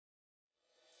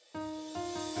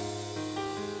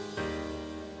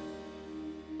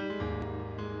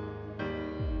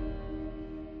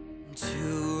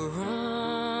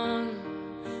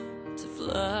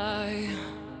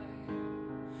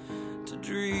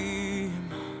dream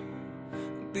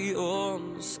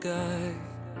beyond the sky,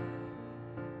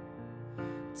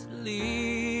 to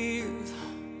leave,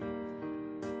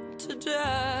 to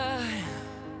die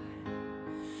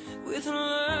with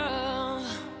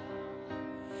love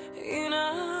in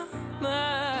our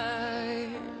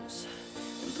minds.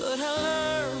 But I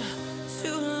learned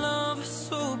to love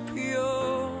so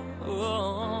pure,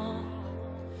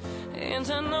 and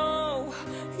I know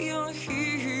you're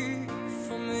here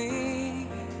for me,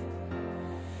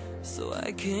 so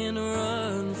I can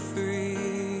run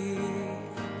free.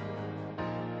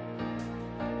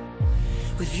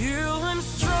 With you I'm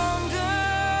stronger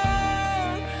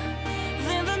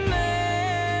than the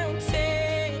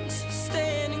mountains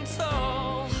standing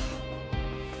tall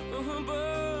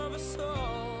above us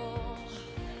all.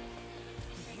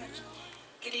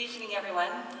 Good evening,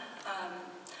 everyone.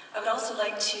 I would also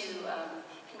like to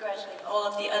congratulate all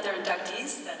of the other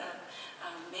inductees that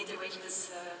made their way to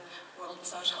this World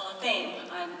Massage Hall of Fame.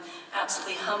 I'm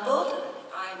absolutely humbled,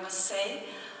 I must say.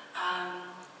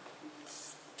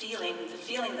 The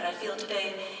feeling that I feel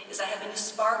today is I have a new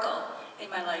sparkle in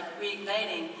my life,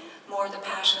 reigniting more of the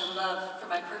passion and love for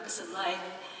my purpose in life.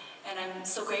 And I'm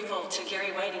so grateful to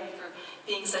Gary Whiting for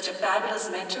being such a fabulous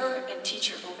mentor and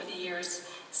teacher over the years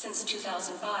since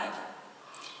 2005.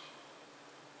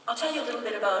 I'll tell you a little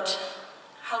bit about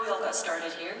how we all got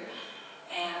started here,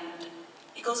 and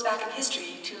it goes back in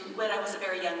history to when I was a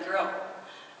very young girl,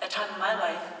 a time in my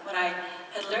life when I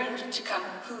had learned to come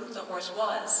who the horse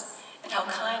was, and how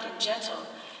kind and gentle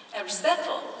and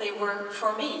respectful they were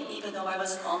for me, even though I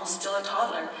was almost still a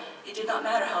toddler. It did not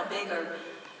matter how big or,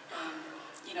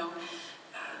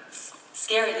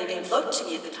 scary they may have looked to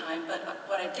me at the time, but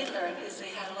what I did learn is they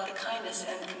had a lot of kindness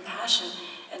and compassion,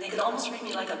 and they could almost read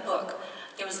me like a book.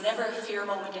 There was never a fear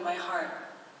moment in my heart.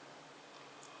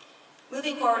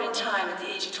 Moving forward in time, at the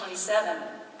age of 27,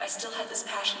 I still had this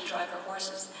passion and drive for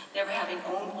horses, never having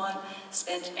owned one,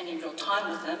 spent any real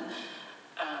time with them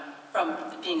from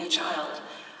being a child.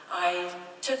 I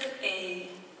took a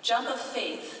jump of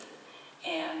faith,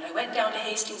 and I went down to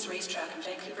Hastings Racetrack in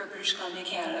Vancouver, British Columbia,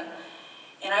 Canada,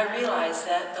 and I realized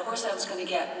that the horse I was going to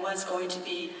get was going to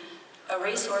be a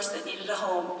racehorse that needed a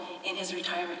home in his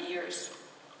retirement years.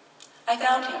 I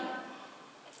found him.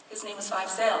 His name was Five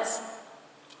Sails.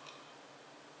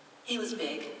 He was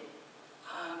big.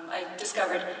 I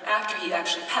discovered after he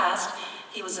actually passed,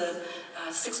 he was a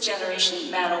sixth generation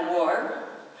man of war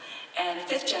and a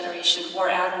fifth generation war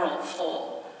admiral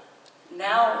full.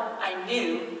 Now I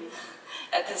knew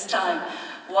at this time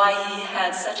why he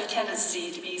had such a tendency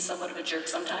to be somewhat of a jerk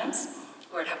sometimes,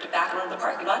 where I'd have to back around the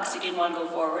parking lot because he didn't want to go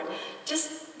forward.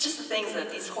 Just the things that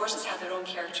these horses have their own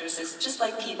characteristics, just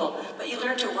like people, but you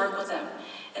learn to work with them.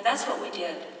 And that's what we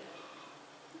did.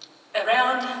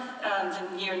 Around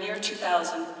the near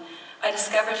 2000, I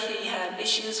discovered he had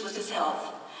issues with his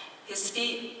health. His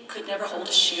feet could never hold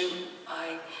a shoe.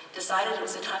 I decided it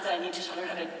was the time that I needed to learn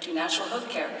how to do natural hoof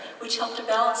care, which helped to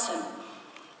balance him.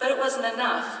 But it wasn't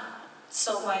enough.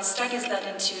 So my studies led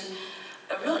into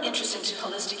a real interest into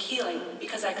holistic healing,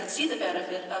 because I could see the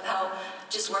benefit of how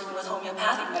just working with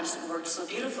homeopathic medicine worked so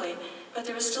beautifully, but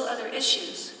there were still other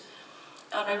issues.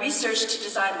 I researched to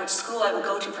decide which school I would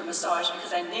go to for massage,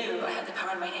 because I knew I had the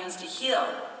power in my hands to heal.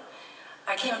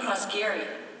 I came across Gary.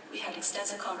 We had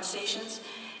extensive conversations,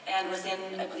 and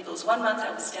within, I believe it was 1 month,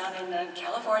 I was down in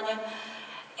California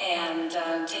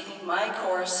and taking my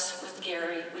course with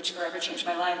Gary, which forever changed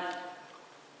my life.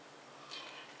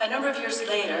 A number of years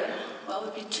later, well, it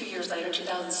would be 2 years later, in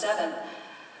 2007,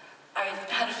 I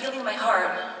had a feeling in my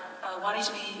heart, wanting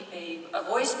to be a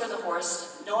voice for the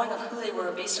horse, knowing of who they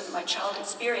were based on my childhood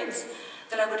experience,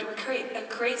 that I would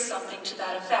create something to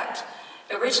that effect.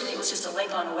 Originally, it was just a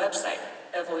link on a website,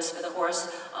 a voice for the horse,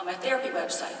 on my therapy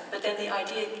website. But then the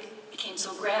idea became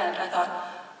so grand, I thought,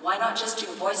 why not just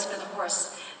do a voice for the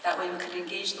horse? That way we could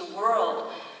engage the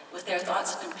world with their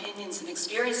thoughts and opinions and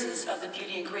experiences of the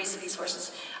beauty and grace of these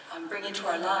horses bring into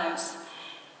our lives.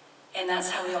 And that's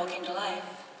how we all came to life.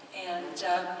 And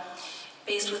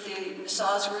based with the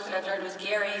massage work that I've learned with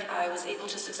Gary, I was able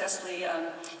to successfully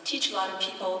teach a lot of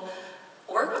people,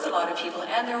 work with a lot of people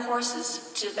and their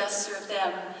horses to best serve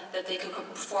them, that they could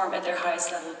perform at their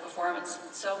highest level of performance.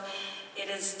 So it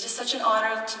is just such an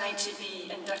honor tonight to be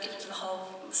inducted into the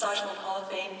Massage World Hall of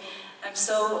Fame. I'm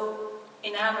so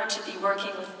enamored to be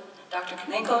working with Dr.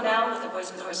 Konenko now, with the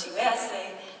Voice of the Horse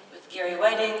USA, with Gary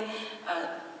Whiting,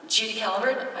 Judy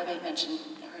Calvert, I might mention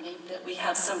her name, that we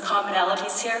have some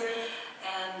commonalities here,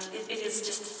 and it is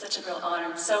just such a real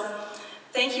honor. So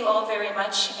thank you all very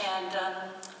much, and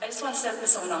I just want to send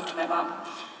this one off to my mom.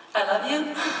 I love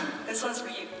you. This one's for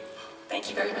you. Thank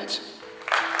you very much.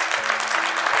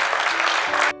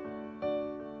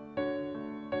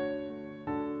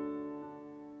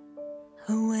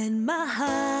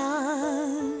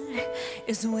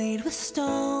 is weighed with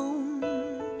stone,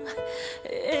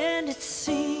 and it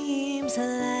seems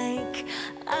like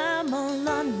I'm all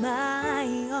on my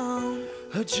own.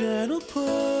 A gentle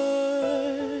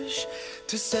push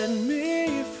to set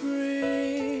me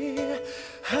free.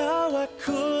 How I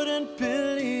couldn't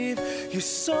believe you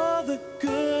saw the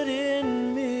good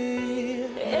in me.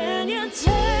 And you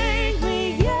take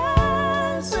me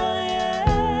as I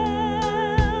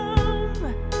am.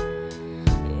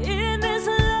 In this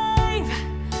life,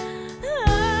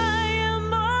 I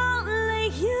am only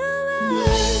human.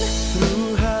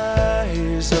 Through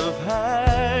highs of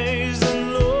highs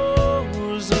and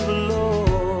lows of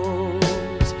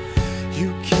lows, you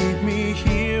keep me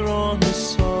here on the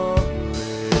solid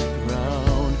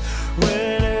ground.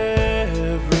 When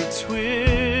every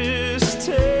twist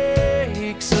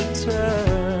takes a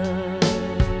turn,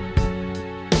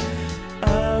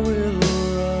 I will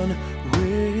run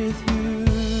with you.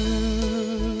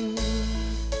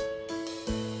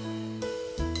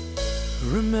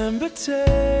 Remember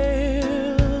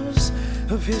tales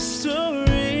of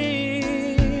history,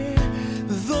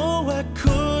 though I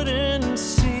couldn't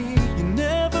see, you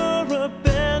never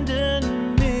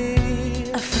abandoned me.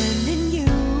 A friend in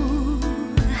you,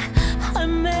 I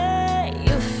may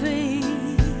have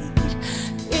fade.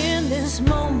 In this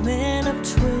moment of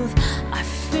truth, I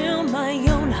feel my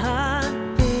own heart